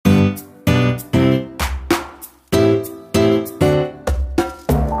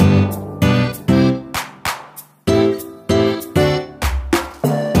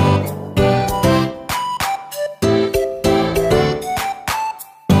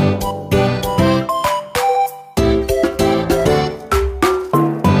Hello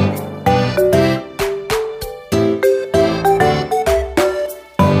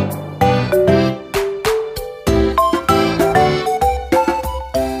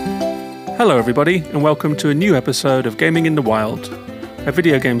everybody, and welcome to a new episode of Gaming in the Wild, a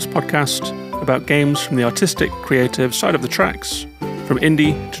video games podcast about games from the artistic, creative side of the tracks, from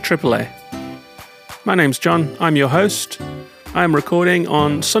indie to AAA. My name's John, I'm your host. I am recording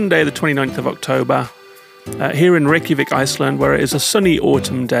on Sunday the 29th of October, here in Reykjavik, Iceland, where it is a sunny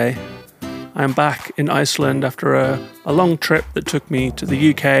autumn day. I am back in Iceland after a long trip that took me to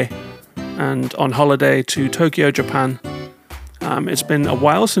the UK and on holiday to Tokyo, Japan. It's been a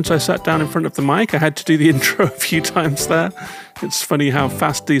while since I sat down in front of the mic. I had to do the intro a few times there. It's funny how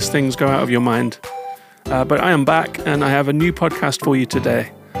fast these things go out of your mind. But I am back and I have a new podcast for you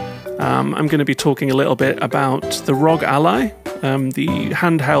today. I'm going to be talking a little bit about the ROG Ally, the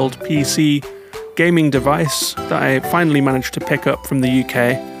handheld PC gaming device that I finally managed to pick up from the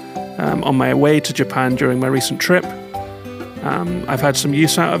UK on my way to Japan during my recent trip. I've had some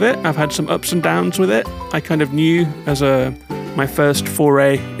use out of it. I've had some ups and downs with it. I kind of knew as my first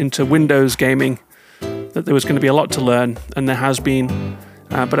foray into Windows gaming that there was going to be a lot to learn, and there has been,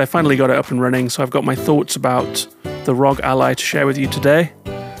 but I finally got it up and running, so I've got my thoughts about the ROG Ally to share with you today.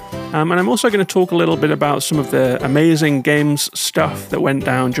 And I'm also going to talk a little bit about some of the amazing games stuff that went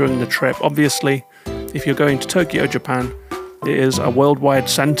down during the trip. Obviously, if you're going to Tokyo, Japan, it is a worldwide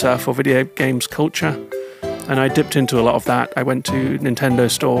center for video games culture, and I dipped into a lot of that. I went to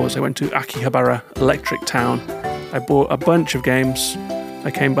Nintendo stores, I went to Akihabara Electric Town, I bought a bunch of games.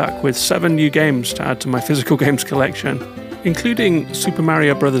 I came back with 7 new games to add to my physical games collection, including Super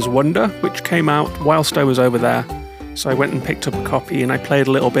Mario Bros. Wonder, which came out whilst I was over there. So I went and picked up a copy and I played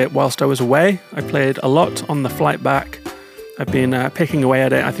a little bit whilst I was away. I played a lot on the flight back. I've been picking away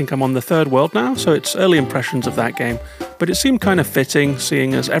at it. I think I'm on the 3rd world now, so it's early impressions of that game. But it seemed kind of fitting,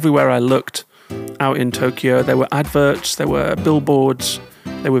 seeing as everywhere I looked out in Tokyo, there were adverts, there were billboards,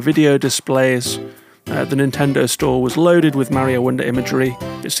 there were video displays. The Nintendo store was loaded with Mario Wonder imagery.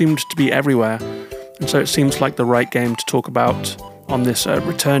 It seemed to be everywhere, and so it seems like the right game to talk about on this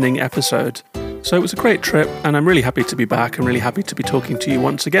returning episode. So it was a great trip, and I'm really happy to be back. I'm really happy to be talking to you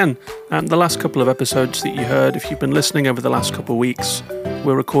once again. The last couple of episodes that you heard, if you've been listening over the last couple of weeks,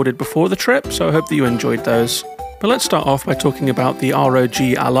 were recorded before the trip, so I hope that you enjoyed those. But let's start off by talking about the ROG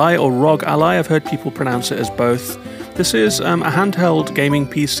Ally, or ROG Ally. I've heard people pronounce it as both. This is a handheld gaming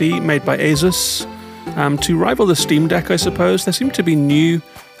PC made by Asus. To rival the Steam Deck, I suppose. There seem to be new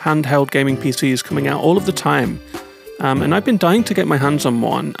handheld gaming PCs coming out all of the time, and I've been dying to get my hands on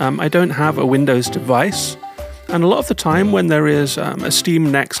one. I don't have a Windows device, and a lot of the time when there is a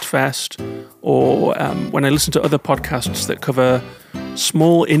Steam Next Fest, or when I listen to other podcasts that cover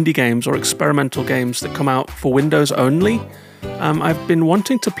small indie games or experimental games that come out for Windows only, I've been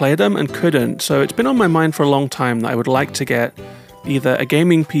wanting to play them and couldn't, so it's been on my mind for a long time that I would like to get either a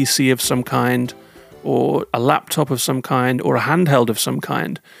gaming PC of some kind, or a laptop of some kind, or a handheld of some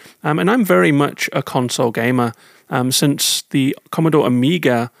kind. And I'm very much a console gamer. Since the Commodore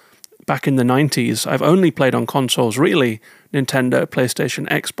Amiga back in the 90s, I've only played on consoles, really. Nintendo, PlayStation,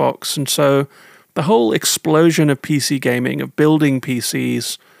 Xbox. And so the whole explosion of PC gaming, of building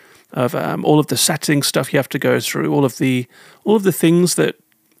PCs, of all of the setting stuff you have to go through, all of the things that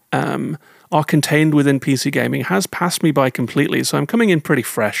are contained within PC gaming has passed me by completely. So I'm coming in pretty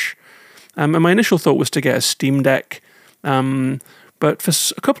fresh. And my initial thought was to get a Steam Deck, but for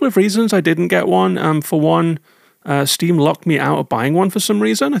a couple of reasons I didn't get one. For one, Steam locked me out of buying one for some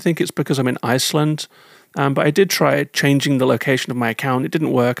reason. I think it's because I'm in Iceland, but I did try changing the location of my account. It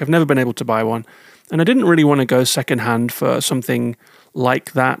didn't work. I've never been able to buy one, and I didn't really want to go secondhand for something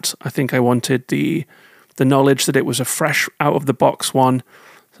like that. I think I wanted the knowledge that it was a fresh, out-of-the-box one.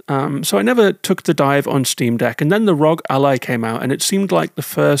 So I never took the dive on Steam Deck, and then the ROG Ally came out, and it seemed like the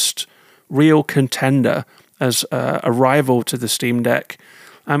first real contender as a rival to the Steam Deck.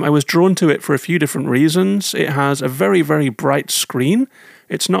 I was drawn to it for a few different reasons. It has a very, very bright screen.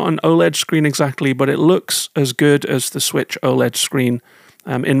 It's not an OLED screen exactly, but it looks as good as the Switch OLED screen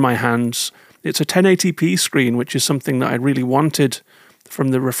in my hands. It's a 1080p screen, which is something that I really wanted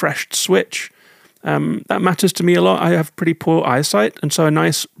from the refreshed Switch. That matters to me a lot. I have pretty poor eyesight, and so a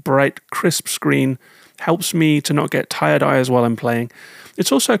nice, bright, crisp screen helps me to not get tired eyes while I'm playing.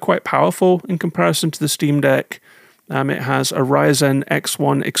 It's also quite powerful in comparison to the Steam Deck. It has a Ryzen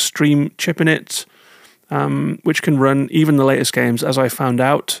X1 Extreme chip in it, which can run even the latest games, as I found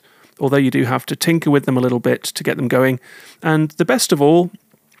out, although you do have to tinker with them a little bit to get them going. And the best of all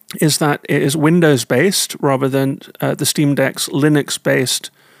is that it is Windows-based rather than the Steam Deck's Linux-based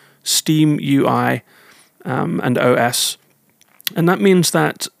Steam UI and OS. And that means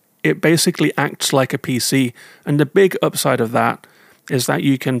that it basically acts like a PC. And the big upside of that is that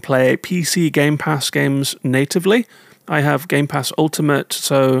you can play PC Game Pass games natively. I have Game Pass Ultimate,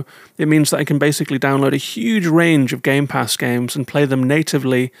 so it means that I can basically download a huge range of Game Pass games and play them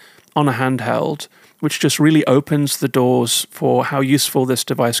natively on a handheld, which just really opens the doors for how useful this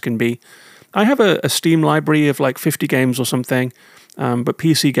device can be. I have a Steam library of like 50 games or something, but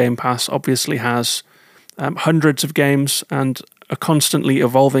PC Game Pass obviously has hundreds of games and a constantly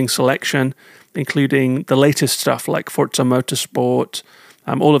evolving selection, including the latest stuff like Forza Motorsport,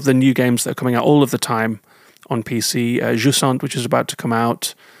 all of the new games that are coming out all of the time on PC, Jusant, which is about to come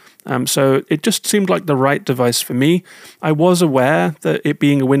out. So it just seemed like the right device for me. I was aware that it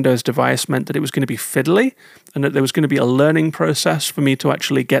being a Windows device meant that it was going to be fiddly and that there was going to be a learning process for me to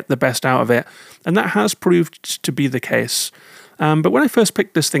actually get the best out of it. And that has proved to be the case. But when I first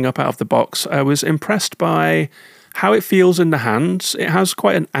picked this thing up out of the box, I was impressed by how it feels in the hands. It has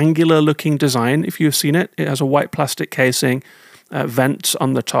quite an angular looking design, if you've seen it. It has a white plastic casing, vents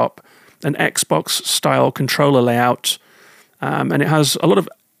on the top, an Xbox style controller layout, and it has a lot of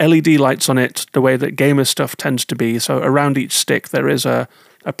LED lights on it, the way that gamer stuff tends to be. So around each stick there is a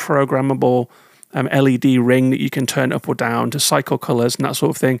programmable LED ring that you can turn up or down to cycle colors and that sort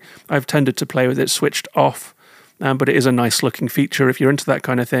of thing. I've tended to play with it switched off, but it is a nice looking feature if you're into that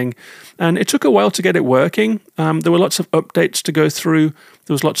kind of thing. And it took a while to get it working. There were lots of updates to go through.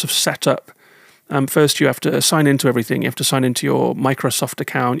 There was lots of setup. First, you have to sign into everything. You have to sign into your Microsoft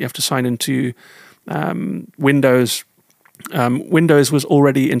account. You have to sign into Windows. Windows was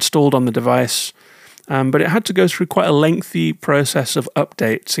already installed on the device, but it had to go through quite a lengthy process of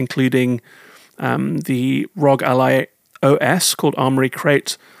updates, including the ROG Ally OS called Armory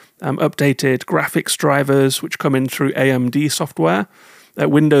Crate, updated graphics drivers, which come in through AMD software.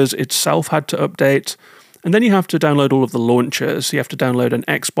 Windows itself had to update. And then you have to download all of the launchers. You have to download an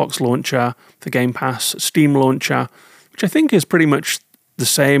Xbox launcher, the Game Pass Steam launcher, which I think is pretty much the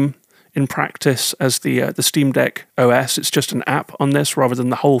same in practice as the Steam Deck OS. It's just an app on this rather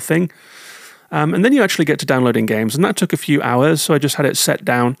than the whole thing. And then you actually get to downloading games, and that took a few hours, so I just had it set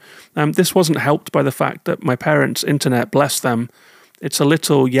down. This wasn't helped by the fact that my parents' internet, bless them, it's a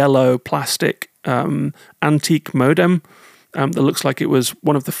little yellow plastic antique modem that looks like it was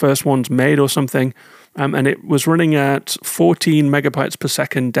one of the first ones made or something. And it was running at 14 megabytes per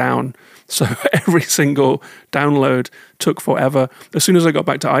second down. So every single download took forever. As soon as I got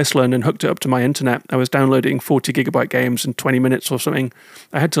back to Iceland and hooked it up to my internet, I was downloading 40 gigabyte games in 20 minutes or something.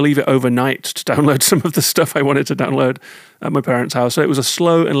 I had to leave it overnight to download some of the stuff I wanted to download at my parents' house. So it was a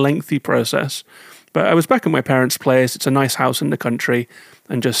slow and lengthy process. But I was back at my parents' place. It's a nice house in the country,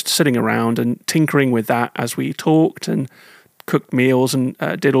 and just sitting around and tinkering with that as we talked and cooked meals and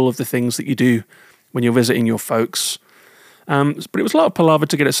did all of the things that you do when you're visiting your folks. But it was a lot of palaver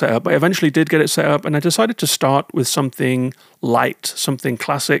to get it set up. I eventually did get it set up, and I decided to start with something light, something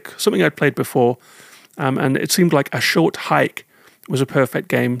classic, something I'd played before. And it seemed like A Short Hike was a perfect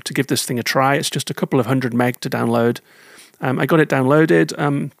game to give this thing a try. It's just a couple of 100 meg to download. I got it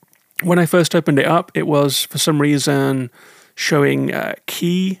downloaded. When I first opened it up, it was, for some reason, showing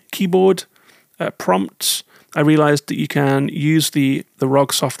keyboard prompts. I realized that you can use the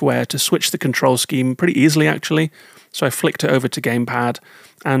ROG software to switch the control scheme pretty easily, actually. So I flicked it over to Gamepad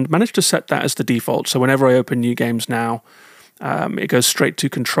and managed to set that as the default. So whenever I open new games now, it goes straight to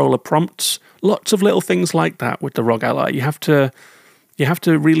controller prompts. Lots of little things like that with the ROG Ally. You have to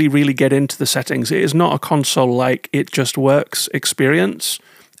really, really get into the settings. It is not a console-like it just works experience.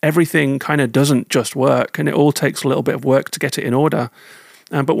 Everything kind of doesn't just work, and it all takes a little bit of work to get it in order.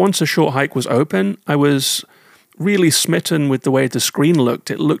 But once A Short Hike was open, I was really smitten with the way the screen looked.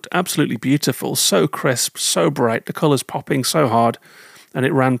 It looked absolutely beautiful, so crisp, so bright, the colors popping so hard, and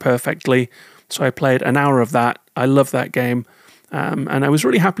it ran perfectly. So I played an hour of that. I love that game, and I was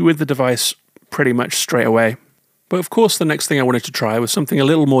really happy with the device pretty much straight away. But of course, the next thing I wanted to try was something a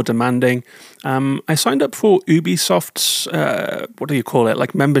little more demanding. I signed up for Ubisoft's, what do you call it,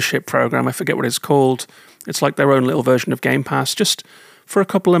 like membership program. I forget what it's called. It's like their own little version of Game Pass, just for a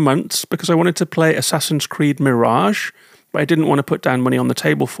couple of months, because I wanted to play Assassin's Creed Mirage, but I didn't want to put down money on the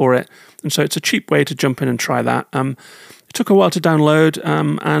table for it. And so it's a cheap way to jump in and try that. It took a while to download,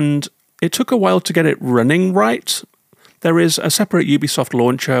 and it took a while to get it running right. There is a separate Ubisoft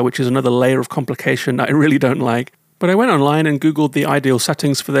launcher, which is another layer of complication that I really don't like. But I went online and Googled the ideal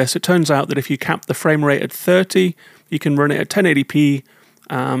settings for this. It turns out that if you cap the frame rate at 30, you can run it at 1080p,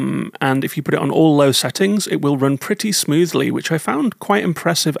 and if you put it on all low settings, it will run pretty smoothly, which I found quite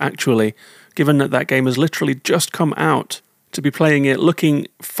impressive actually, given that that game has literally just come out to be playing it looking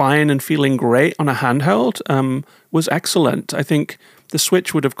fine and feeling great on a handheld was excellent. I think the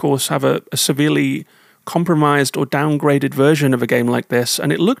Switch would, of course, have a severely compromised or downgraded version of a game like this,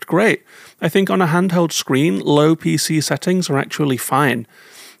 and it looked great. I think on a handheld screen, low PC settings are actually fine.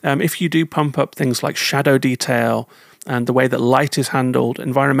 If you do pump up things like shadow detail and the way that light is handled,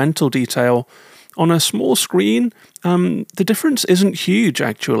 environmental detail, on a small screen, the difference isn't huge,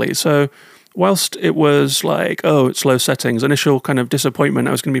 actually. So whilst it was like, oh, it's low settings, initial kind of disappointment,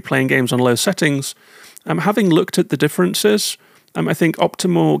 I was going to be playing games on low settings, having looked at the differences, I think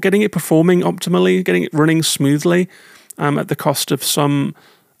getting it performing optimally, getting it running smoothly at the cost of some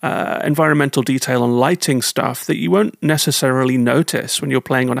environmental detail and lighting stuff that you won't necessarily notice when you're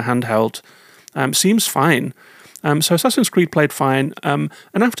playing on a handheld, seems fine. So Assassin's Creed played fine. And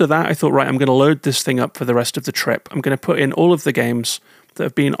after that, I thought, right, I'm going to load this thing up for the rest of the trip. I'm going to put in all of the games that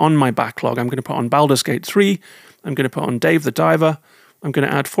have been on my backlog. I'm going to put on Baldur's Gate 3. I'm going to put on Dave the Diver. I'm going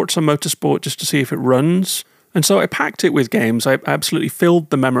to add Forza Motorsport just to see if it runs. And so I packed it with games. I absolutely filled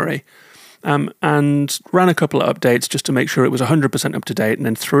the memory and ran a couple of updates just to make sure it was 100% up to date, and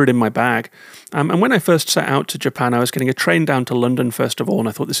then threw it in my bag. And when I first set out to Japan, I was getting a train down to London first of all, and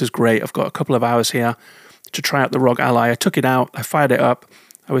I thought, this is great. I've got a couple of hours here to try out the ROG Ally. I took it out. I fired it up.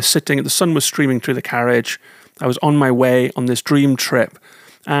 I was sitting, the sun was streaming through the carriage. I was on my way on this dream trip,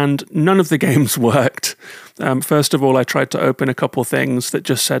 and none of the games worked. First of all, I tried to open a couple things that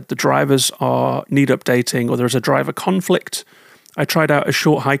just said the drivers need updating, or there's a driver conflict. I tried out a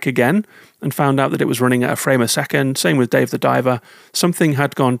short hike again and found out that it was running at a frame a second. Same with Dave the Diver. Something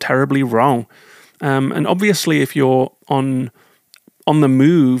had gone terribly wrong. And obviously, if you're on the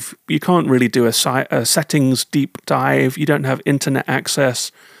move, you can't really do a settings deep dive. You don't have internet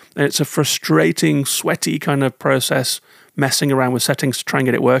access. And it's a frustrating, sweaty kind of process, messing around with settings to try and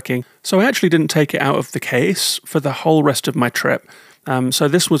get it working. So I actually didn't take it out of the case for the whole rest of my trip. So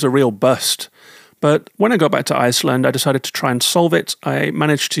this was a real bust. But when I got back to Iceland, I decided to try and solve it. I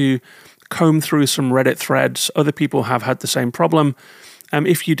managed to comb through some Reddit threads. Other people have had the same problem.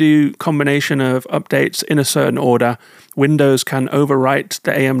 If you do combination of updates in a certain order, Windows can overwrite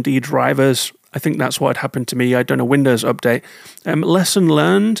the AMD drivers. I think that's what happened to me. I'd done a Windows update. Lesson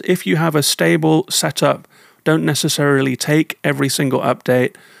learned, if you have a stable setup, don't necessarily take every single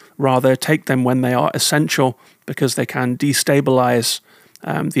update. Rather, take them when they are essential, because they can destabilize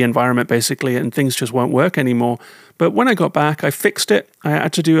the environment, basically, and things just won't work anymore. But when I got back, I fixed it. I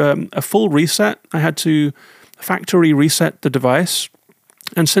had to do a full reset. I had to factory reset the device.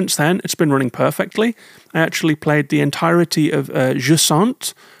 And since then, it's been running perfectly. I actually played the entirety of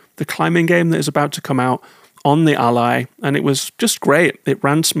Jusant, the climbing game that is about to come out, on the Ally, and it was just great. It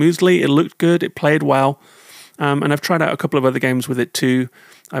ran smoothly, it looked good, it played well, and I've tried out a couple of other games with it too.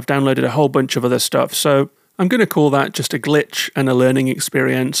 I've downloaded a whole bunch of other stuff, so I'm going to call that just a glitch and a learning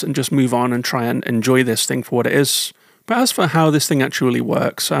experience and just move on and try and enjoy this thing for what it is. But as for how this thing actually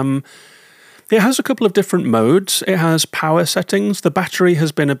works, it has a couple of different modes. It has power settings. The battery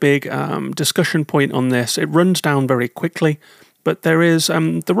has been a big discussion point on this. It runs down very quickly, but there is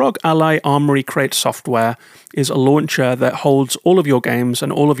the ROG Ally Armory Crate software is a launcher that holds all of your games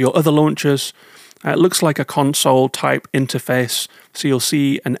and all of your other launchers. It looks like a console type interface. So you'll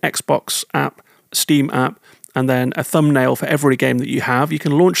see an Xbox app, Steam app, and then a thumbnail for every game that you have. You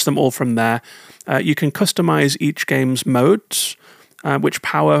can launch them all from there. You can customize each game's modes, which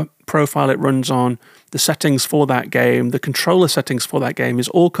power profile it runs on, the settings for that game, the controller settings for that game is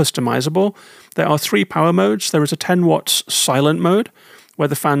all customizable. There are 3 power modes. There is a 10 watts silent mode, where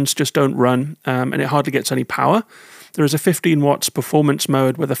the fans just don't run and it hardly gets any power. There is a 15 watts performance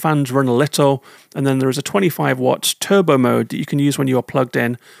mode where the fans run a little, and then there is a 25 watts turbo mode that you can use when you are plugged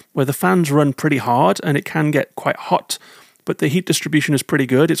in, where the fans run pretty hard and it can get quite hot, but the heat distribution is pretty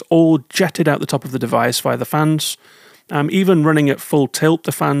good. It's all jetted out the top of the device via the fans. Even running at full tilt,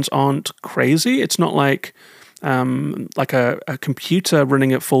 the fans aren't crazy. It's not like a computer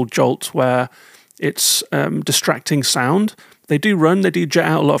running at full jolt where it's distracting sound. They do run, they do jet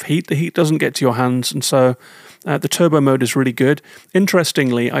out a lot of heat. The heat doesn't get to your hands, and so the turbo mode is really good.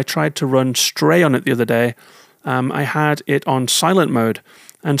 Interestingly, I tried to run Stray on it the other day. I had it on silent mode,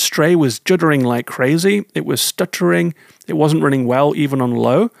 and Stray was juddering like crazy. It was stuttering. It wasn't running well, even on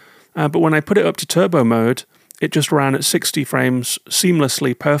low. But when I put it up to turbo mode, it just ran at 60 frames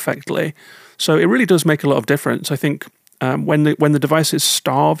seamlessly, perfectly. So it really does make a lot of difference. I think when the device is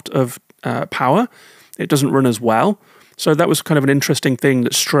starved of power, it doesn't run as well. So that was kind of an interesting thing,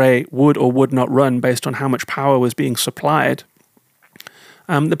 that Stray would or would not run based on how much power was being supplied.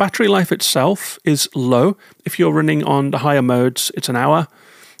 The battery life itself is low. If you're running on the higher modes, it's an hour.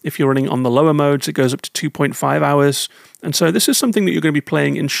 If you're running on the lower modes, it goes up to 2.5 hours. And so this is something that you're going to be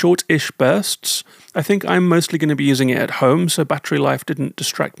playing in short-ish bursts. I think I'm mostly going to be using it at home, so battery life didn't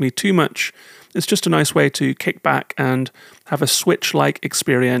distract me too much. It's just a nice way to kick back and have a Switch-like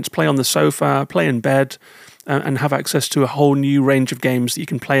experience, play on the sofa, play in bed, and have access to a whole new range of games that you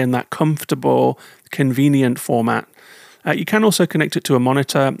can play in that comfortable, convenient format. You can also connect it to a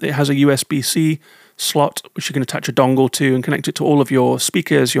monitor. It has a USB-C slot, which you can attach a dongle to and connect it to all of your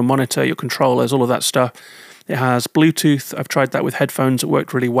speakers, your monitor, your controllers, all of that stuff. It has Bluetooth. I've tried that with headphones. It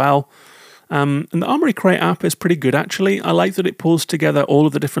worked really well. And the Armoury Crate app is pretty good, actually. I like that it pulls together all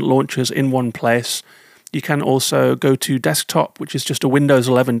of the different launchers in one place. You can also go to desktop, which is just a Windows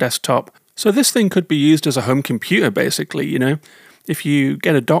 11 desktop. So this thing could be used as a home computer, basically, you know. If you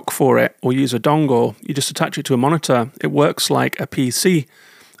get a dock for it or use a dongle, you just attach it to a monitor. It works like a PC.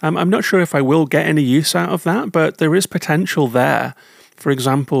 I'm not sure if I will get any use out of that, but there is potential there. For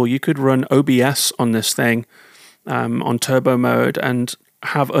example, you could run OBS on this thing on turbo mode and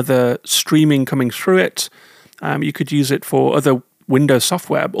have other streaming coming through it. You could use it for other Windows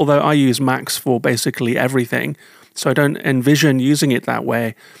software, although I use Macs for basically everything, so I don't envision using it that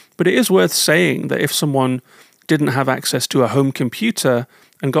way. But it is worth saying that if someone didn't have access to a home computer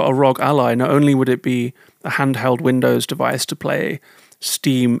and got a ROG Ally, not only would it be a handheld Windows device to play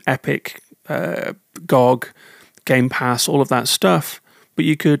Steam, Epic, GOG, Game Pass, all of that stuff, but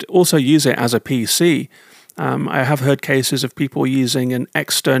you could also use it as a PC. I have heard cases of people using an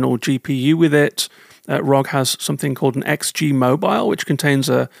external GPU with it. ROG has something called an XG Mobile, which contains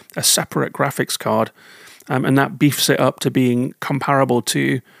a separate graphics card, and that beefs it up to being comparable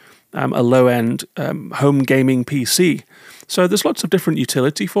to a low-end home gaming PC. So there's lots of different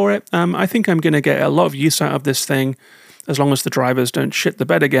utility for it. I think I'm going to get a lot of use out of this thing, as long as the drivers don't shit the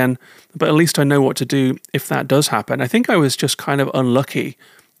bed again, but at least I know what to do if that does happen. I think I was just kind of unlucky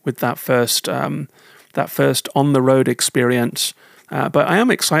with that first on-the-road experience, but I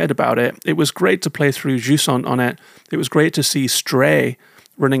am excited about it. It was great to play through Jusant on it. It was great to see Stray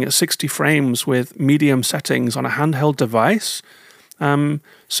running at 60 frames with medium settings on a handheld device.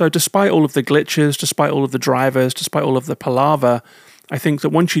 So despite all of the glitches, despite all of the drivers, despite all of the palaver, I think that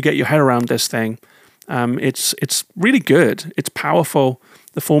once you get your head around this thing, it's really good. It's powerful.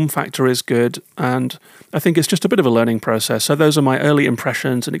 The form factor is good, and I think it's just a bit of a learning process. So those are my early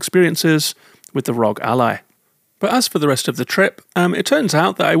impressions and experiences with the ROG Ally. But as for the rest of the trip, it turns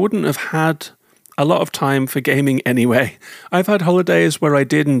out that I wouldn't have had a lot of time for gaming anyway. I've had holidays where I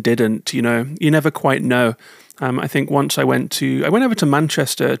did and didn't, you know. You never quite know. I think once I went over to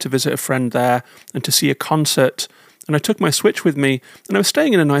Manchester to visit a friend there and to see a concert, and I took my Switch with me, and I was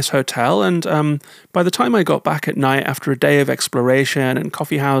staying in a nice hotel, and by the time I got back at night after a day of exploration and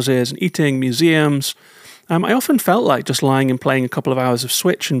coffee houses and eating, museums, I often felt like just lying and playing a couple of hours of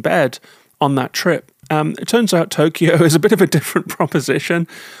Switch in bed on that trip. It turns out Tokyo is a bit of a different proposition.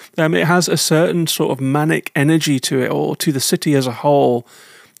 It has a certain sort of manic energy to it, or to the city as a whole,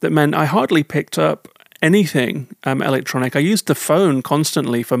 that meant I hardly picked up anything electronic. I used the phone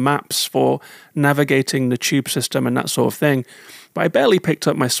constantly for maps, for navigating the tube system and that sort of thing. But I barely picked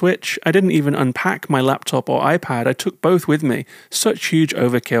up my Switch. I didn't even unpack my laptop or iPad. I took both with me. Such huge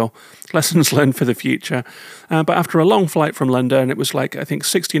overkill. Lessons learned for the future. But after a long flight from London, it was like, I think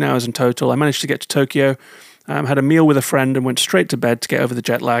 16 hours in total, I managed to get to Tokyo, had a meal with a friend and went straight to bed to get over the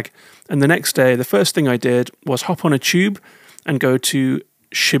jet lag. And the next day, the first thing I did was hop on a tube and go to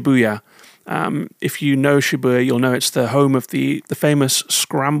Shibuya. If you know Shibuya, you'll know it's the home of the famous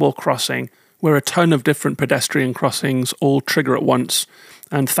Scramble Crossing, where a ton of different pedestrian crossings all trigger at once,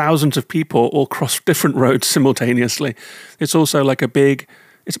 and thousands of people all cross different roads simultaneously. It's also like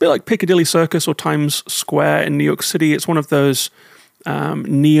it's a bit like Piccadilly Circus or Times Square in New York City. It's one of those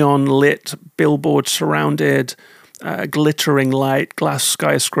neon-lit, billboard-surrounded, glittering light, glass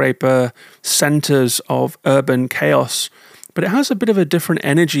skyscraper centers of urban chaos. But it has a bit of a different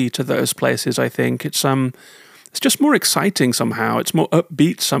energy to those places, I think. It's just more exciting somehow. It's more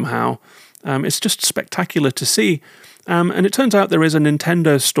upbeat somehow. It's just spectacular to see. And it turns out there is a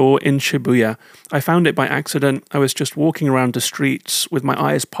Nintendo store in Shibuya. I found it by accident. I was just walking around the streets with my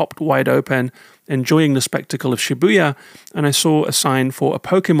eyes popped wide open, enjoying the spectacle of Shibuya, and I saw a sign for a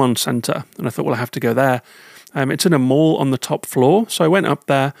Pokemon Center, and I thought, well, I have to go there. It's in a mall on the top floor, so I went up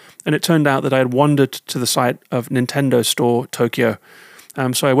there, and it turned out that I had wandered to the site of Nintendo Store Tokyo.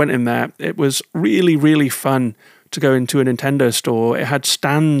 So I went in there. It was really, really fun to go into a Nintendo store. It had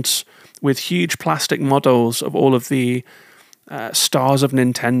stands with huge plastic models of all of the stars of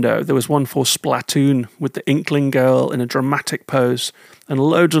Nintendo. There was one for Splatoon with the Inkling girl in a dramatic pose, and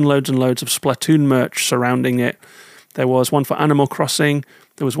loads and loads and loads of Splatoon merch surrounding it. There was one for Animal Crossing.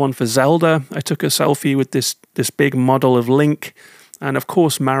 There was one for Zelda. I took a selfie with this big model of Link, and of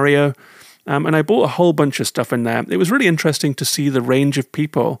course Mario. And I bought a whole bunch of stuff in there. It was really interesting to see the range of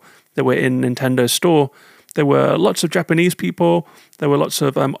people that were in Nintendo's store. There were lots of Japanese people. There were lots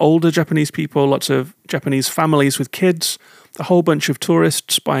of older Japanese people, lots of Japanese families with kids, a whole bunch of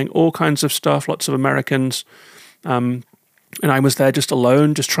tourists buying all kinds of stuff, lots of Americans. And I was there just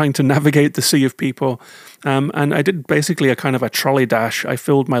alone, just trying to navigate the sea of people. And I did basically a kind of a trolley dash. I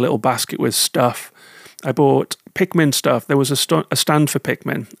filled my little basket with stuff. I bought Pikmin stuff. There was a stand for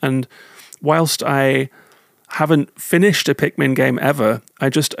Pikmin. And whilst I haven't finished a Pikmin game ever, I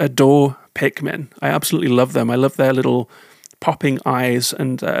just adore Pikmin. I absolutely love them. I love their little popping eyes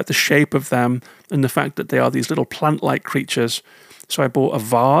and the shape of them and the fact that they are these little plant-like creatures. So I bought a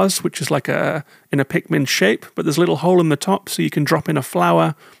vase, which is like in a Pikmin shape, but there's a little hole in the top so you can drop in a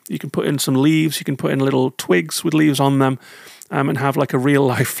flower, you can put in some leaves, you can put in little twigs with leaves on them, and have like a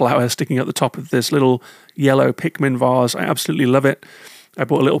real-life flower sticking at the top of this little yellow Pikmin vase. I absolutely love it. I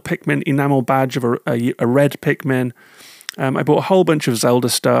bought a little Pikmin enamel badge of a red Pikmin. I bought a whole bunch of Zelda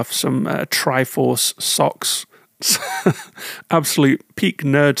stuff, some Triforce socks, absolute peak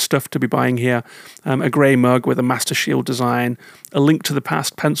nerd stuff to be buying here, a grey mug with a Master Shield design, a Link to the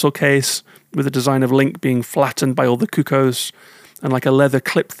Past pencil case with a design of Link being flattened by all the cuckoos, and like a leather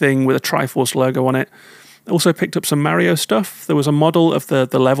clip thing with a Triforce logo on it. I also picked up some Mario stuff. There was a model of the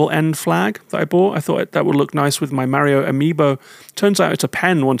level end flag that I bought. I thought that would look nice with my Mario amiibo. Turns out it's a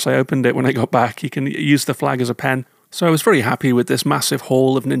pen once I opened it when I got back. You can use the flag as a pen. So I was very happy with this massive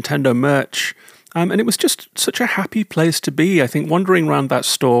haul of Nintendo merch. And it was just such a happy place to be. I think wandering around that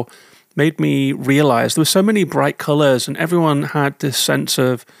store made me realize there were so many bright colors and everyone had this sense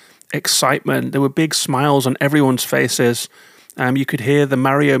of excitement. There were big smiles on everyone's faces. You could hear the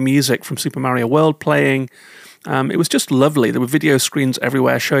Mario music from Super Mario World playing. It was just lovely. There were video screens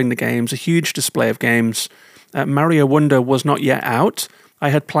everywhere showing the games, a huge display of games. Mario Wonder was not yet out. I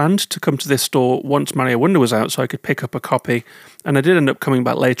had planned to come to this store once Mario Wonder was out so I could pick up a copy, and I did end up coming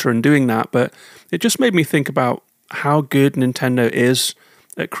back later and doing that, but it just made me think about how good Nintendo is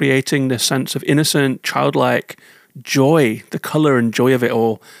at creating this sense of innocent, childlike joy, the color and joy of it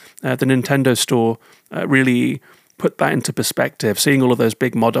all. The Nintendo store really put that into perspective, seeing all of those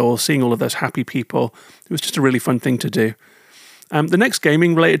big models, seeing all of those happy people. It was just a really fun thing to do. The next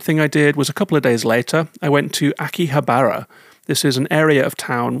gaming-related thing I did was a couple of days later. I went to Akihabara. This is an area of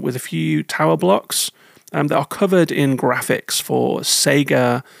town with a few tower blocks that are covered in graphics for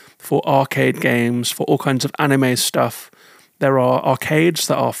Sega, for arcade games, for all kinds of anime stuff. There are arcades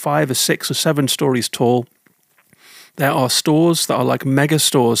that are 5 or 6 or 7 stories tall. There are stores that are like mega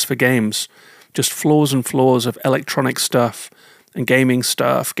stores for games, just floors and floors of electronic stuff and gaming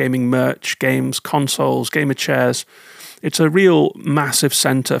stuff, gaming merch, games, consoles, gamer chairs. It's a real massive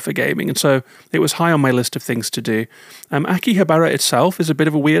center for gaming, and so it was high on my list of things to do. Akihabara itself is a bit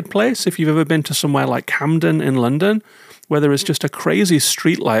of a weird place. If you've ever been to somewhere like Camden in London, where there is just a crazy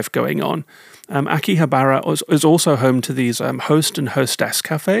street life going on, Akihabara is also home to these host and hostess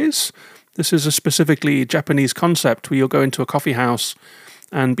cafes. This is a specifically Japanese concept where you'll go into a coffee house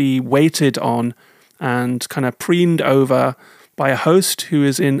and be waited on and kind of preened over by a host who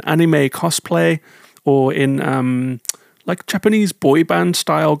is in anime cosplay or in like Japanese boy band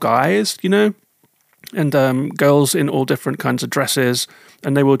style guys, you know, and girls in all different kinds of dresses,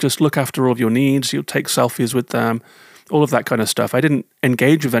 and they will just look after all of your needs. You'll take selfies with them, all of that kind of stuff. I didn't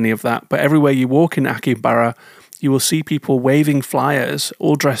engage with any of that, but everywhere you walk in Akihabara, you will see people waving flyers,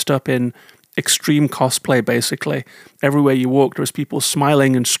 all dressed up in extreme cosplay, basically. Everywhere you walk, there's people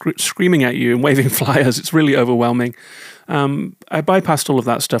smiling and screaming at you and waving flyers. It's really overwhelming. I bypassed all of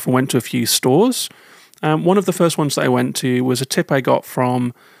that stuff and went to a few stores. One of the first ones that I went to was a tip I got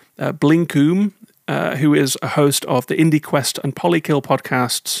from Blinkoom, who is a host of the Indie Quest and Polykill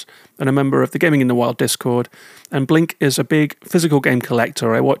podcasts and a member of the Gaming in the Wild Discord. And Blink is a big physical game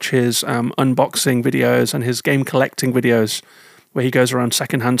collector. I watch his unboxing videos and his game collecting videos where he goes around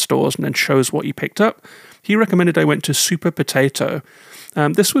secondhand stores and then shows what he picked up. He recommended I went to Super Potato.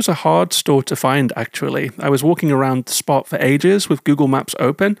 This was a hard store to find, actually. I was walking around the spot for ages with Google Maps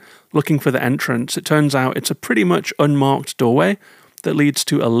open, looking for the entrance. It turns out it's a pretty much unmarked doorway that leads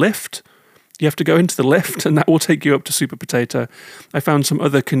to a lift. You have to go into the lift, and that will take you up to Super Potato. I found some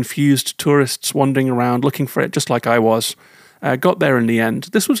other confused tourists wandering around looking for it, just like I was. Got there in the end.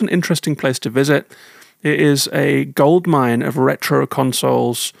 This was an interesting place to visit. It is a goldmine of retro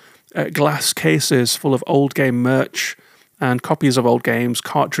consoles, glass cases full of old game merch, and copies of old games,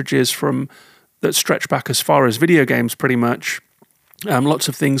 cartridges that stretch back as far as video games, pretty much. Lots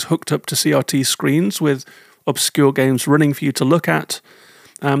of things hooked up to CRT screens with obscure games running for you to look at.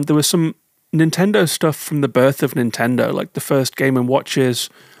 There was some Nintendo stuff from the birth of Nintendo, like the first Game & Watches,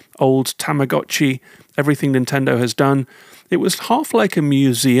 old Tamagotchi, everything Nintendo has done. It was half like a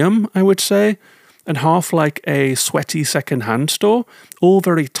museum, I would say, and half like a sweaty second-hand store, all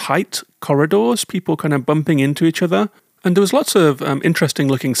very tight corridors, people kind of bumping into each other. And there was lots of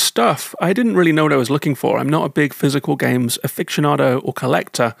interesting-looking stuff. I didn't really know what I was looking for. I'm not a big physical games aficionado or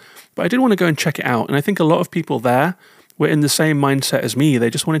collector, but I did want to go and check it out. And I think a lot of people there were in the same mindset as me.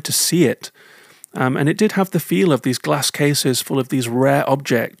 They just wanted to see it. And it did have the feel of these glass cases full of these rare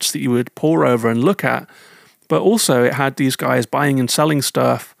objects that you would pore over and look at. But also it had these guys buying and selling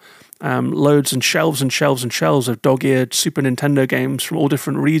stuff, loads and shelves and shelves and shelves of dog-eared Super Nintendo games from all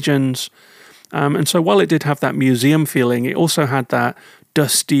different regions. And so while it did have that museum feeling, it also had that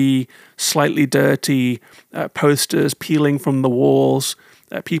dusty, slightly dirty posters peeling from the walls,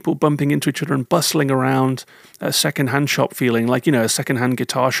 people bumping into each other and bustling around, a second-hand shop feeling, like, a second-hand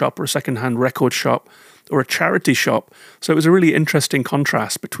guitar shop or a second-hand record shop or a charity shop. So it was a really interesting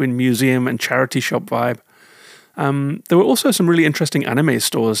contrast between museum and charity shop vibe. There were also some really interesting anime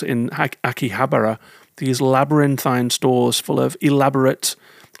stores in Akihabara, these labyrinthine stores full of elaborate,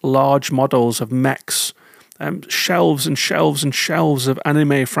 large models of mechs, shelves and shelves and shelves of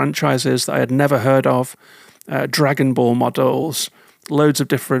anime franchises that I had never heard of, Dragon Ball models, loads of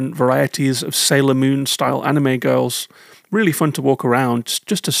different varieties of Sailor Moon-style anime girls. Really fun to walk around,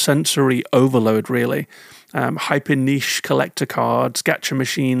 just a sensory overload, really. Hyper-niche collector cards, gacha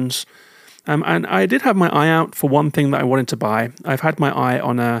machines. And I did have my eye out for one thing that I wanted to buy. I've had my eye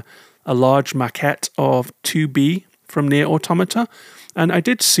on a large maquette of 2B from Nier Automata, and I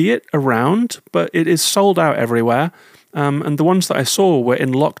did see it around, but it is sold out everywhere. And the ones that I saw were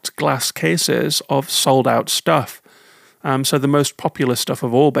in locked glass cases of sold-out stuff. So the most popular stuff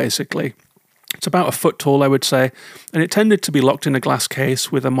of all, basically. It's about a foot tall, I would say, and it tended to be locked in a glass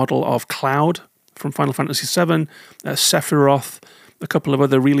case with a model of Cloud from Final Fantasy VII, Sephiroth, a couple of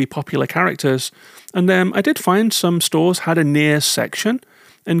other really popular characters. And I did find some stores had a Nier section,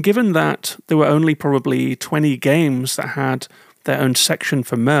 and given that there were only probably 20 games that had their own section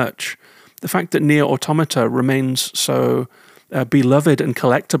for merch, the fact that Nier Automata remains so beloved and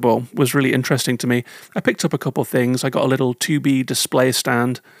collectible was really interesting to me. I picked up a couple of things. I got a little 2B display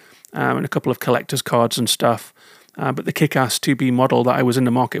stand and a couple of collector's cards and stuff. But the kick-ass 2B model that I was in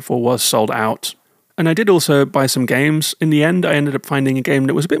the market for was sold out. And I did also buy some games. In the end, I ended up finding a game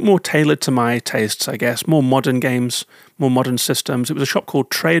that was a bit more tailored to my tastes, I guess. More modern games, more modern systems. It was a shop called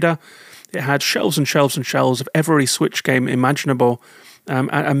Trader. It had shelves and shelves and shelves of every Switch game imaginable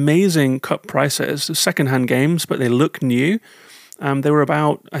at amazing cut prices. Second-hand games, but they look new. They were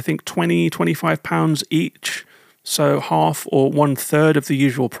about, I think, £20-25 each, so half or 1/3 of the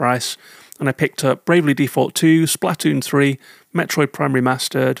usual price. And I picked up Bravely Default 2, Splatoon 3, Metroid Prime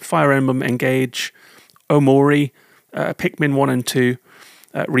Remastered, Fire Emblem Engage, Omori, Pikmin 1 and 2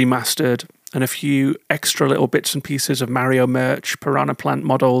 Remastered, and a few extra little bits and pieces of Mario merch, Piranha Plant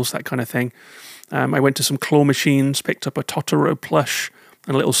models, that kind of thing. I went to some claw machines, picked up a Totoro plush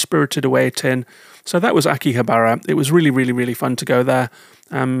and a little Spirited Away tin. So that was Akihabara. It was really, really, really fun to go there.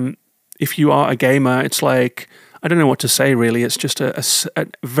 If you are a gamer, it's like, I don't know what to say really. It's just a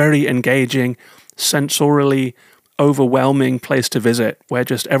very engaging, sensorially overwhelming place to visit where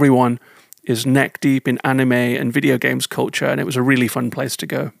just everyone is neck deep in anime and video games culture, and it was a really fun place to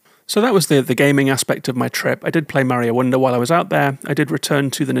go. So that was the gaming aspect of my trip. I did play Mario Wonder while I was out there. I did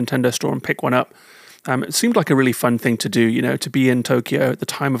return to the Nintendo store and pick one up. It seemed like a really fun thing to do, to be in Tokyo at the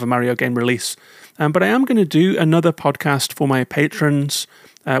time of a Mario game release. But I am going to do another podcast for my patrons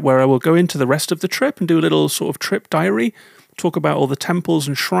where I will go into the rest of the trip and do a little sort of trip diary, talk about all the temples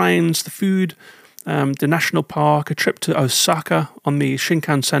and shrines, the food, the national park, a trip to Osaka on the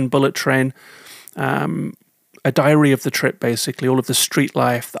Shinkansen bullet train, a diary of the trip, basically, all of the street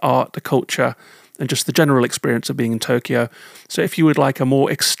life, the art, the culture, and just the general experience of being in Tokyo. So if you would like a more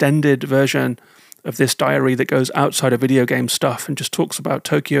extended version of this diary that goes outside of video game stuff and just talks about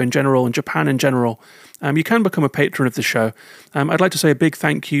Tokyo in general and Japan in general, you can become a patron of the show. I'd like to say a big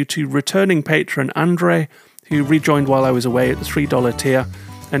thank you to returning patron Andre, who rejoined while I was away at the $3 tier.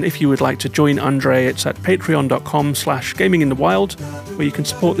 And if you would like to join Andre, it's at patreon.com/gaminginthewild, where you can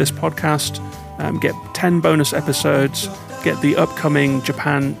support this podcast, get 10 bonus episodes, get the upcoming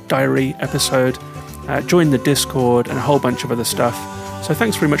Japan Diary episode, join the Discord, and a whole bunch of other stuff. So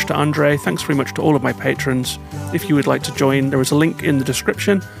thanks very much to Andre, thanks very much to all of my patrons. If you would like to join, there is a link in the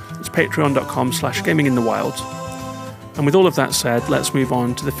description. It's patreon.com/gaminginthewild. And with all of that said, let's move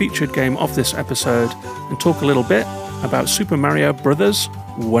on to the featured game of this episode and talk a little bit about Super Mario Bros.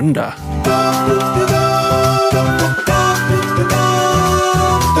 Wonder.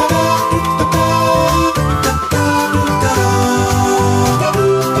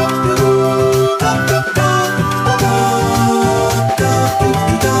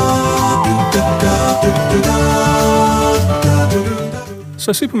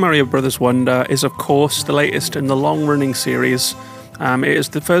 So Super Mario Bros. Wonder is of course the latest in the long-running series. It is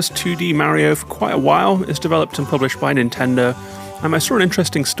the first 2D Mario for quite a while. It's developed and published by Nintendo. I saw an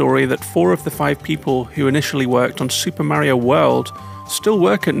interesting story that 4 of the 5 people who initially worked on Super Mario World still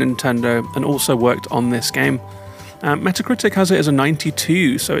work at Nintendo and also worked on this game. Metacritic has it as a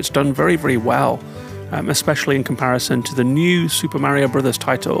 92, so it's done very, very well, especially in comparison to the new Super Mario Bros.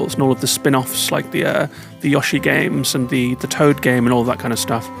 Titles and all of the spin-offs like the Yoshi games and the Toad game and all that kind of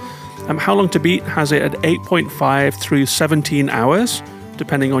stuff. How Long to Beat has it at 8.5 through 17 hours,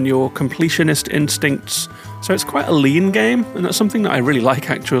 depending on your completionist instincts. So it's quite a lean game, and that's something that I really like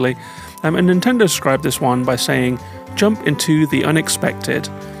actually. And Nintendo described this one by saying, "Jump into the unexpected.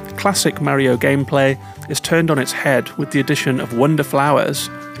 Classic Mario gameplay is turned on its head with the addition of Wonder Flowers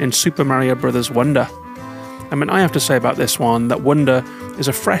in Super Mario Bros. Wonder." I have to say about this one that Wonder is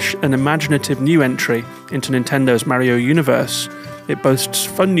a fresh and imaginative new entry into Nintendo's Mario universe. It boasts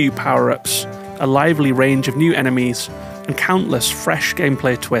fun new power-ups, a lively range of new enemies, and countless fresh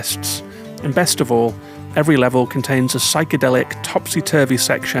gameplay twists. And best of all, every level contains a psychedelic, topsy-turvy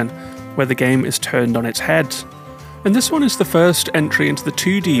section where the game is turned on its head. And this one is the first entry into the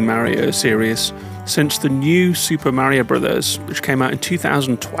 2D Mario series since the new Super Mario Bros., which came out in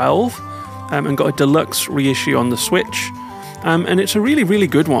 2012 and got a deluxe reissue on the Switch. And it's a really, really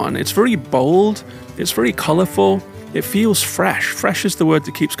good one. It's very bold, it's very colourful, it feels fresh. Fresh is the word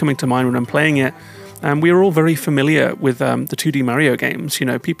that keeps coming to mind when I'm playing it. We are all very familiar with the 2D Mario games. You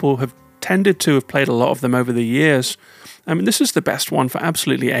know, people have tended to have played a lot of them over the years. This is the best one for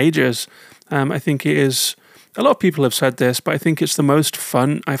absolutely ages. I think it is. A lot of people have said this, but I think it's the most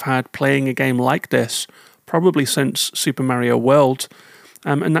fun I've had playing a game like this, probably since Super Mario World.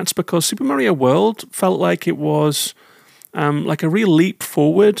 And that's because Super Mario World felt like it was like a real leap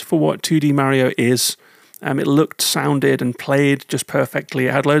forward for what 2D Mario is. It looked, sounded, and played just perfectly.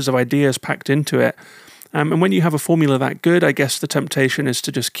 It had loads of ideas packed into it. And when you have a formula that good, I guess the temptation is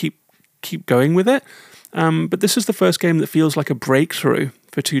to just keep going with it. But this is the first game that feels like a breakthrough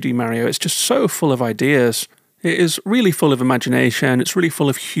for 2D Mario. It's just so full of ideas. It is really full of imagination. It's really full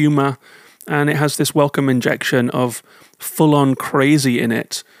of humor. And it has this welcome injection of full-on crazy in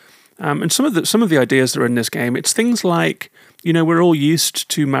it. And some of the ideas that are in this game, it's things like, you know, we're all used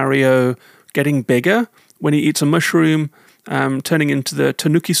to Mario getting bigger when he eats a mushroom, turning into the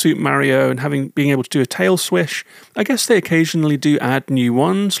Tanuki Suit Mario and being able to do a tail swish. I guess they occasionally do add new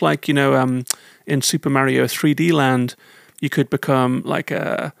ones, like, you know, in Super Mario 3D Land, you could become like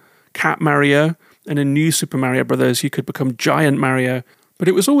a Cat Mario, and in New Super Mario Bros. You could become Giant Mario. But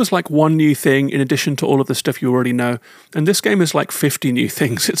it was always like one new thing in addition to all of the stuff you already know. And this game is like 50 new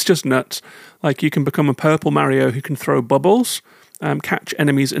things. It's just nuts. Like you can become a purple Mario who can throw bubbles, catch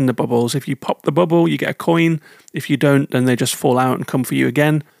enemies in the bubbles. If you pop the bubble, you get a coin. If you don't, then they just fall out and come for you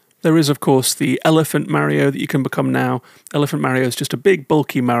again. There is, of course, the Elephant Mario that you can become now. Elephant Mario is just a big,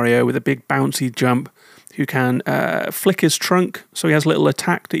 bulky Mario with a big, bouncy jump who can flick his trunk. So he has a little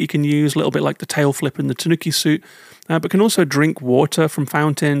attack that you can use, a little bit like the tail flip in the Tanuki Suit, but can also drink water from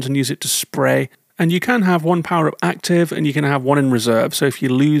fountains and use it to spray. And you can have one power-up active and you can have one in reserve. So if you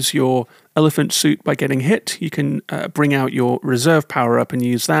lose your elephant suit by getting hit, you can bring out your reserve power-up and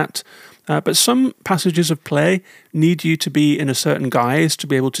use that. But some passages of play need you to be in a certain guise to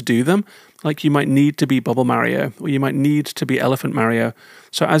be able to do them. Like you might need to be Bubble Mario, or you might need to be Elephant Mario.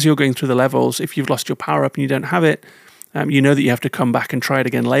 So as you're going through the levels, if you've lost your power-up and you don't have it, you know that you have to come back and try it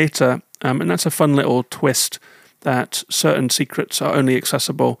again later. And that's a fun little twist that certain secrets are only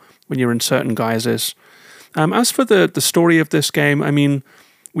accessible when you're in certain guises. As for the story of this game, I mean,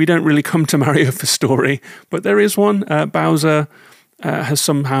 we don't really come to Mario for story, but there is one. Bowser has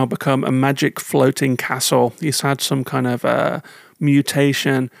somehow become a magic floating castle. He's had some kind of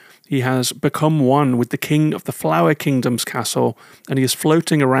mutation. He has become one with the king of the Flower Kingdom's castle, and he is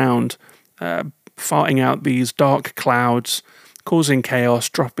floating around, farting out these dark clouds, causing chaos,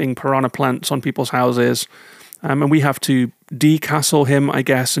 dropping piranha plants on people's houses. And we have to decastle him, I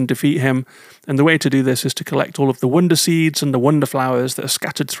guess, and defeat him. And the way to do this is to collect all of the Wonder Seeds and the Wonder Flowers that are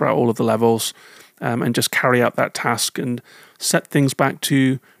scattered throughout all of the levels, and just carry out that task and set things back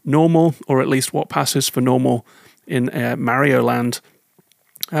to normal, or at least what passes for normal in Mario Land.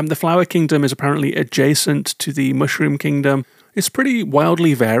 The Flower Kingdom is apparently adjacent to the Mushroom Kingdom. It's pretty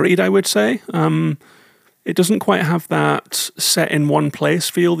wildly varied, I would say. It doesn't quite have that set in one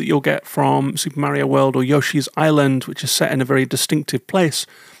place feel that you'll get from Super Mario World or Yoshi's Island, which is set in a very distinctive place.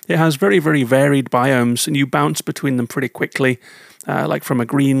 It has very, very varied biomes, and you bounce between them pretty quickly, like from a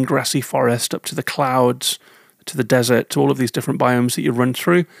green, grassy forest up to the clouds, to the desert, to all of these different biomes that you run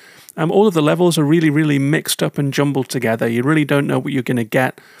through. All of the levels are really, really mixed up and jumbled together. You really don't know what you're going to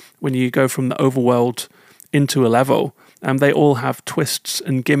get when you go from the overworld into a level. They all have twists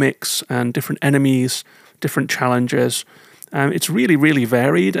and gimmicks and different enemies, different challenges. It's really, really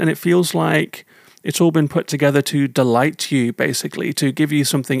varied, and it feels like it's all been put together to delight you, basically, to give you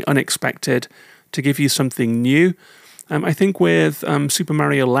something unexpected, to give you something new. I think with Super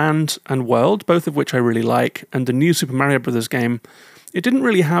Mario Land and World, both of which I really like, and the new Super Mario Bros. Game, it didn't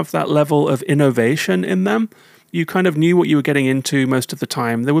really have that level of innovation in them. You kind of knew what you were getting into most of the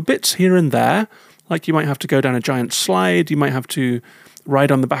time. There were bits here and there, like you might have to go down a giant slide, you might have to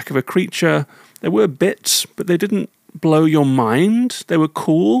ride on the back of a creature. There were bits, but they didn't blow your mind. They were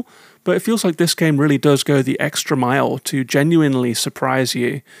cool, but it feels like this game really does go the extra mile to genuinely surprise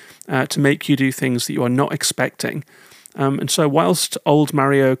you, to make you do things that you are not expecting. And so whilst old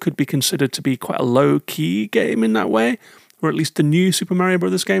Mario could be considered to be quite a low-key game in that way, or at least the new Super Mario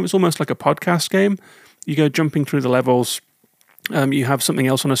Bros. Game, it's almost like a podcast game. You go jumping through the levels, you have something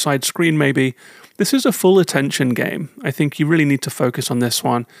else on a side screen maybe. This is a full attention game. I think you really need to focus on this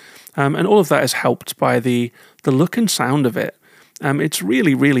one. And all of that is helped by the look and sound of it. It's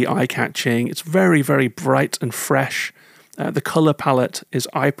really, really eye-catching. It's very, very bright and fresh. The color palette is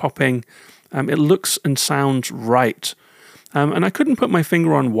eye-popping. It looks and sounds right. And I couldn't put my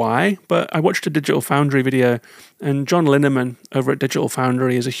finger on why, but I watched a Digital Foundry video, and John Linneman over at Digital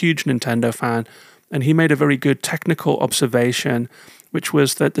Foundry is a huge Nintendo fan, and he made a very good technical observation, which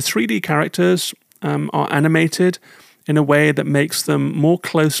was that the 3D characters are animated in a way that makes them more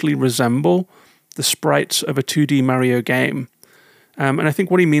closely resemble the sprites of a 2D Mario game. And I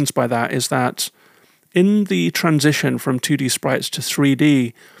think what he means by that is that in the transition from 2D sprites to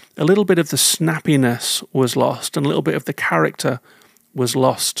 3D, a little bit of the snappiness was lost and a little bit of the character was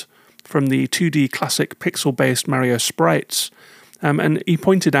lost from the 2D classic pixel-based Mario sprites. And he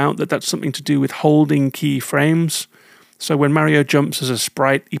pointed out that that's something to do with holding key frames. So when Mario jumps as a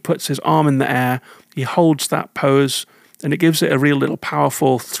sprite, he puts his arm in the air, he holds that pose, and it gives it a real little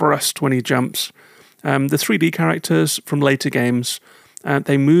powerful thrust when he jumps. The 3D characters from later games,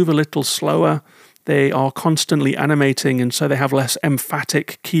 they move a little slower. They are constantly animating, and so they have less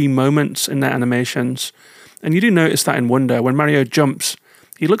emphatic key moments in their animations. And you do notice that in Wonder. When Mario jumps,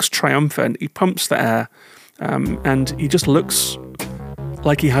 he looks triumphant, he pumps the air, and he just looks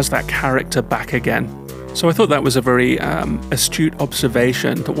like he has that character back again. So I thought that was a very astute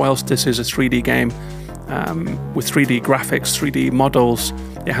observation, that whilst this is a 3D game with 3D graphics, 3D models,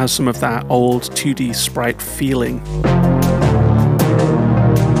 it has some of that old 2D sprite feeling.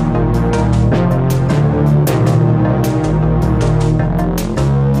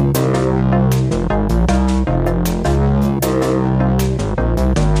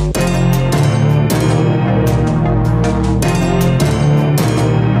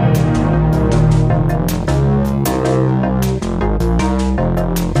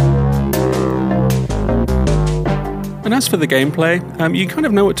 And as for the gameplay, you kind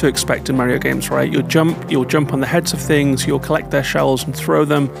of know what to expect in Mario games, right? You'll jump on the heads of things, you'll collect their shells and throw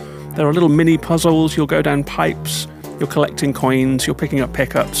them. There are little mini puzzles, you'll go down pipes, you're collecting coins, you're picking up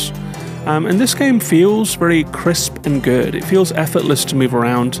pickups. And this game feels very crisp and good. It feels effortless to move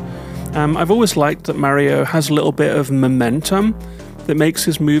around. I've always liked that Mario has a little bit of momentum that makes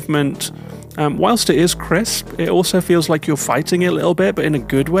his movement, whilst it is crisp, it also feels like you're fighting it a little bit, but in a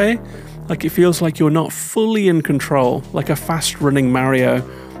good way. Like it feels like you're not fully in control, like a fast-running Mario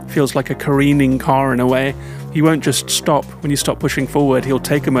feels like a careening car in a way. He won't just stop when you stop pushing forward. He'll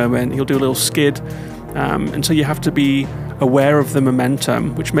take a moment, he'll do a little skid, and so you have to be aware of the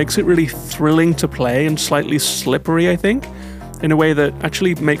momentum, which makes it really thrilling to play and slightly slippery, I think, in a way that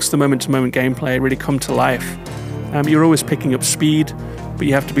actually makes the moment-to-moment gameplay really come to life. You're always picking up speed, but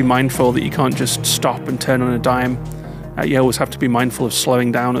you have to be mindful that you can't just stop and turn on a dime. You always have to be mindful of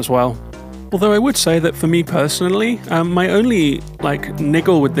slowing down as well. Although I would say that for me personally, my only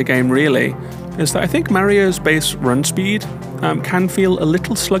niggle with the game really is that I think Mario's base run speed can feel a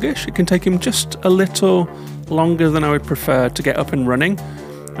little sluggish. It can take him just a little longer than I would prefer to get up and running.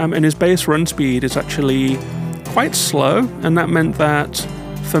 And his base run speed is actually quite slow, and that meant that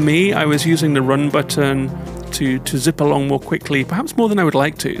for me I was using the run button to zip along more quickly, perhaps more than I would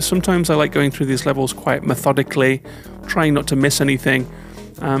like to. Sometimes I like going through these levels quite methodically, trying not to miss anything.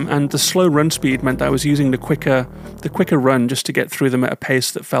 And the slow run speed meant that I was using the quicker run just to get through them at a pace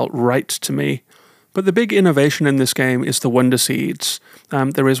that felt right to me. But the big innovation in this game is the Wonder Seeds.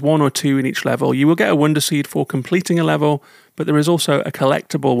 There is 1 or 2 in each level. You will get a Wonder Seed for completing a level, but there is also a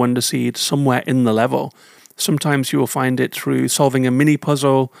collectible Wonder Seed somewhere in the level. Sometimes you will find it through solving a mini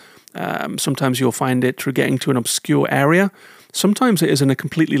puzzle. Sometimes you'll find it through getting to an obscure area. Sometimes it is in a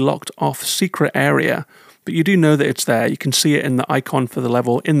completely locked off secret area, but you do know that it's there. You can see it in the icon for the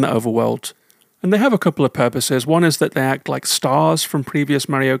level in the overworld. And they have a couple of purposes. One is that they act like stars from previous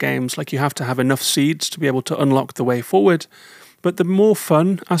Mario games, like you have to have enough seeds to be able to unlock the way forward. But the more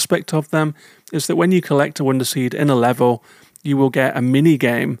fun aspect of them is that when you collect a Wonder Seed in a level, you will get a mini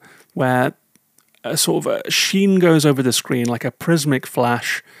game where a sort of a sheen goes over the screen, like a prismatic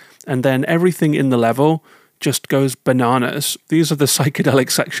flash, and then everything in the level just goes bananas. These are the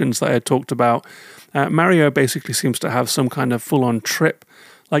psychedelic sections that I had talked about. Mario basically seems to have some kind of full-on trip,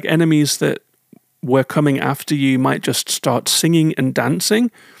 like enemies that were coming after you might just start singing and dancing.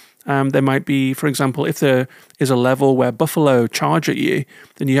 There might be, for example, if there is a level where buffalo charge at you,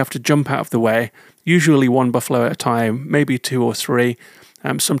 then you have to jump out of the way, usually one buffalo at a time, maybe two or three.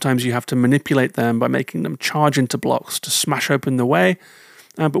 Sometimes you have to manipulate them by making them charge into blocks to smash open the way.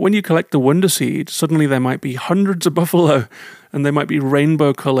 But when you collect the Wonder Seed, suddenly there might be hundreds of buffalo, and they might be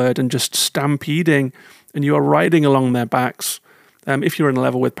rainbow colored and just stampeding, and you are riding along their backs. If you're in a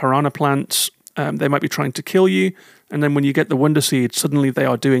level with piranha plants, they might be trying to kill you, and then when you get the Wonder Seed, suddenly they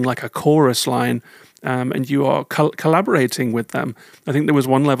are doing like a chorus line, and you are collaborating with them. I think there was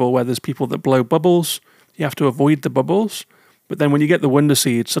one level where there's people that blow bubbles. You have to avoid the bubbles, but then when you get the Wonder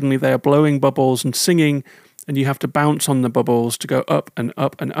Seed, suddenly they are blowing bubbles and singing, and you have to bounce on the bubbles to go up and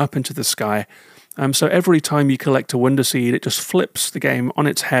up and up into the sky. So every time you collect a Wonder Seed, it just flips the game on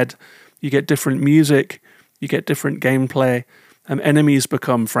its head. You get different music, you get different gameplay. Enemies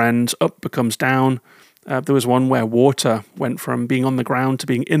become friends, up becomes down. There was one where water went from being on the ground to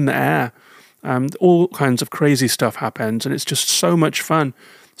being in the air. All kinds of crazy stuff happens, and it's just so much fun.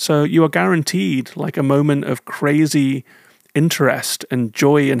 So you are guaranteed like a moment of crazy interest and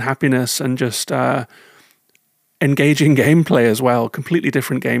joy and happiness and just engaging gameplay as well. Completely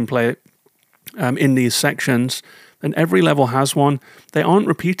different gameplay in these sections. And every level has one. They aren't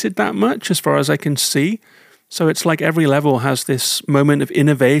repeated that much as far as I can see. So it's like every level has this moment of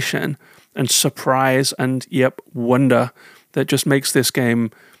innovation and surprise and, wonder that just makes this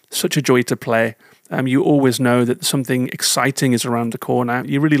game such a joy to play. You always know that something exciting is around the corner.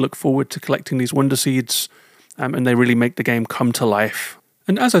 You really look forward to collecting these Wonder Seeds, and they really make the game come to life.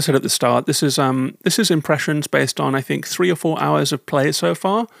 And as I said at the start, this is impressions based on, I think, 3 or 4 hours of play so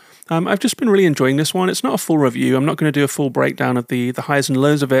far. I've just been really enjoying this one. It's not a full review. I'm not going to do a full breakdown of the highs and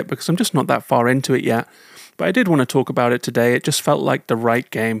lows of it because I'm just not that far into it yet. But I did want to talk about it today. It just felt like the right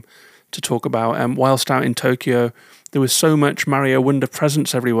game to talk about. Whilst out in Tokyo, there was so much Mario Wonder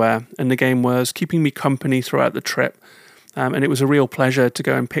presence everywhere, and the game was keeping me company throughout the trip. And it was a real pleasure to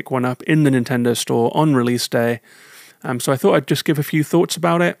go and pick one up in the Nintendo store on release day. So I thought I'd just give a few thoughts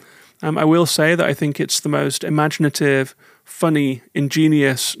about it. I will say that I think it's the most imaginative, funny,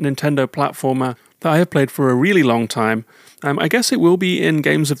 ingenious Nintendo platformer that I have played for a really long time. I guess it will be in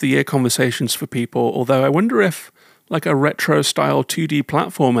Games of the Year conversations for people, although I wonder if like a retro-style 2D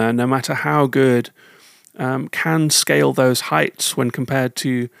platformer, no matter how good, can scale those heights when compared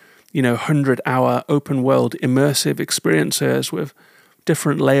to, 100-hour open-world immersive experiences with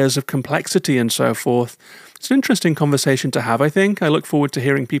different layers of complexity and so forth. It's an interesting conversation to have, I think. I look forward to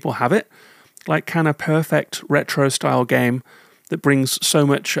hearing people have it. Like, can a perfect retro-style game that brings so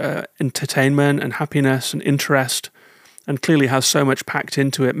much entertainment and happiness and interest and clearly has so much packed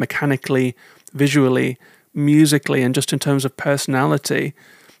into it mechanically, visually, musically, and just in terms of personality,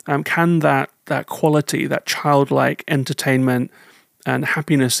 can that quality, that childlike entertainment and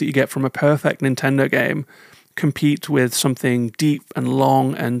happiness that you get from a perfect Nintendo game compete with something deep and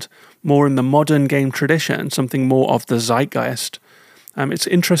long and more in the modern game tradition, something more of the zeitgeist? It's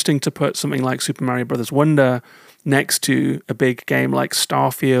interesting to put something like Super Mario Bros. Wonder next to a big game like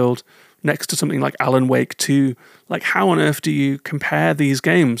Starfield, next to something like Alan Wake 2. Like, how on earth do you compare these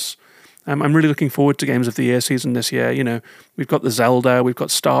games? I'm really looking forward to Games of the Year season this year. We've got the Zelda, we've got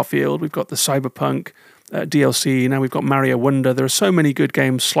Starfield, we've got the Cyberpunk DLC, now we've got Mario Wonder. There are so many good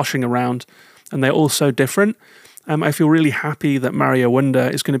games sloshing around, and they're all so different. I feel really happy that Mario Wonder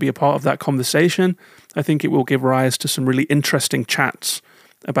is going to be a part of that conversation. I think it will give rise to some really interesting chats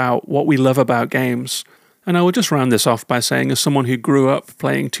about what we love about games. And I will just round this off by saying, as someone who grew up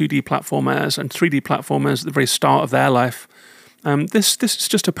playing 2D platformers and 3D platformers at the very start of their life, this is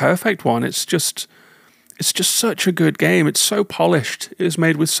just a perfect one. It's just such a good game. It's so polished. It is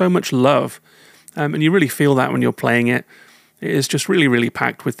made with so much love. And you really feel that when you're playing it. It is just really, really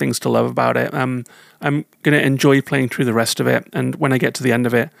packed with things to love about it. I'm going to enjoy playing through the rest of it. And when I get to the end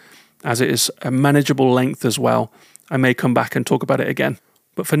of it, as it is a manageable length as well, I may come back and talk about it again.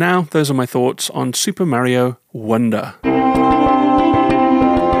 But for now, those are my thoughts on Super Mario Wonder.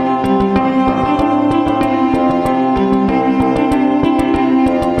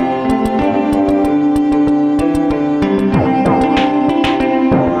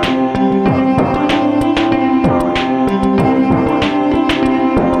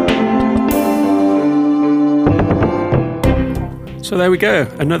 So there we go,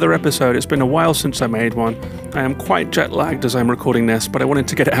 another episode. It's been a while since I made one. I am quite jet lagged as I'm recording this, but I wanted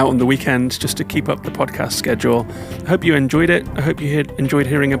to get it out on the weekend just to keep up the podcast schedule. I hope you enjoyed it. I hope you enjoyed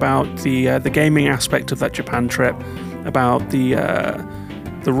hearing about the gaming aspect of that Japan trip, about the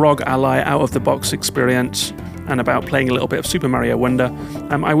ROG Ally out-of-the-box experience, and about playing a little bit of Super Mario Wonder.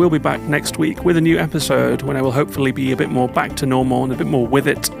 I will be back next week with a new episode when I will hopefully be a bit more back to normal and a bit more with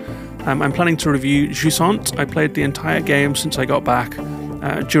it. I'm planning to review Jusant. I played the entire game since I got back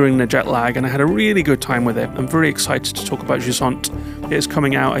during the jet lag, and I had a really good time with it. I'm very excited to talk about Jusant. It is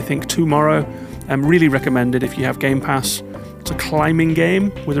coming out, I think, tomorrow. Really recommended if you have Game Pass. It's a climbing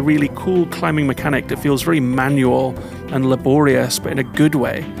game with a really cool climbing mechanic that feels very manual and laborious, but in a good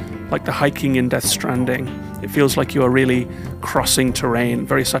way, like the hiking in Death Stranding. It feels like you are really crossing terrain.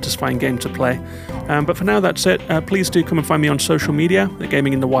 Very satisfying game to play. But for now, that's it. Please do come and find me on social media at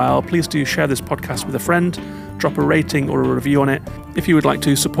Gaming in the Wild. Please do share this podcast with a friend. Drop a rating or a review on it. If you would like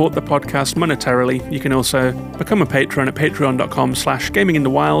to support the podcast monetarily, you can also become a patron at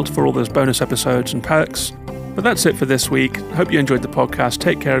patreon.com/gaminginthewild for all those bonus episodes and perks. But that's it for this week. Hope you enjoyed the podcast.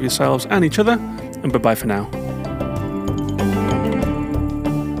 Take care of yourselves and each other, and bye-bye for now.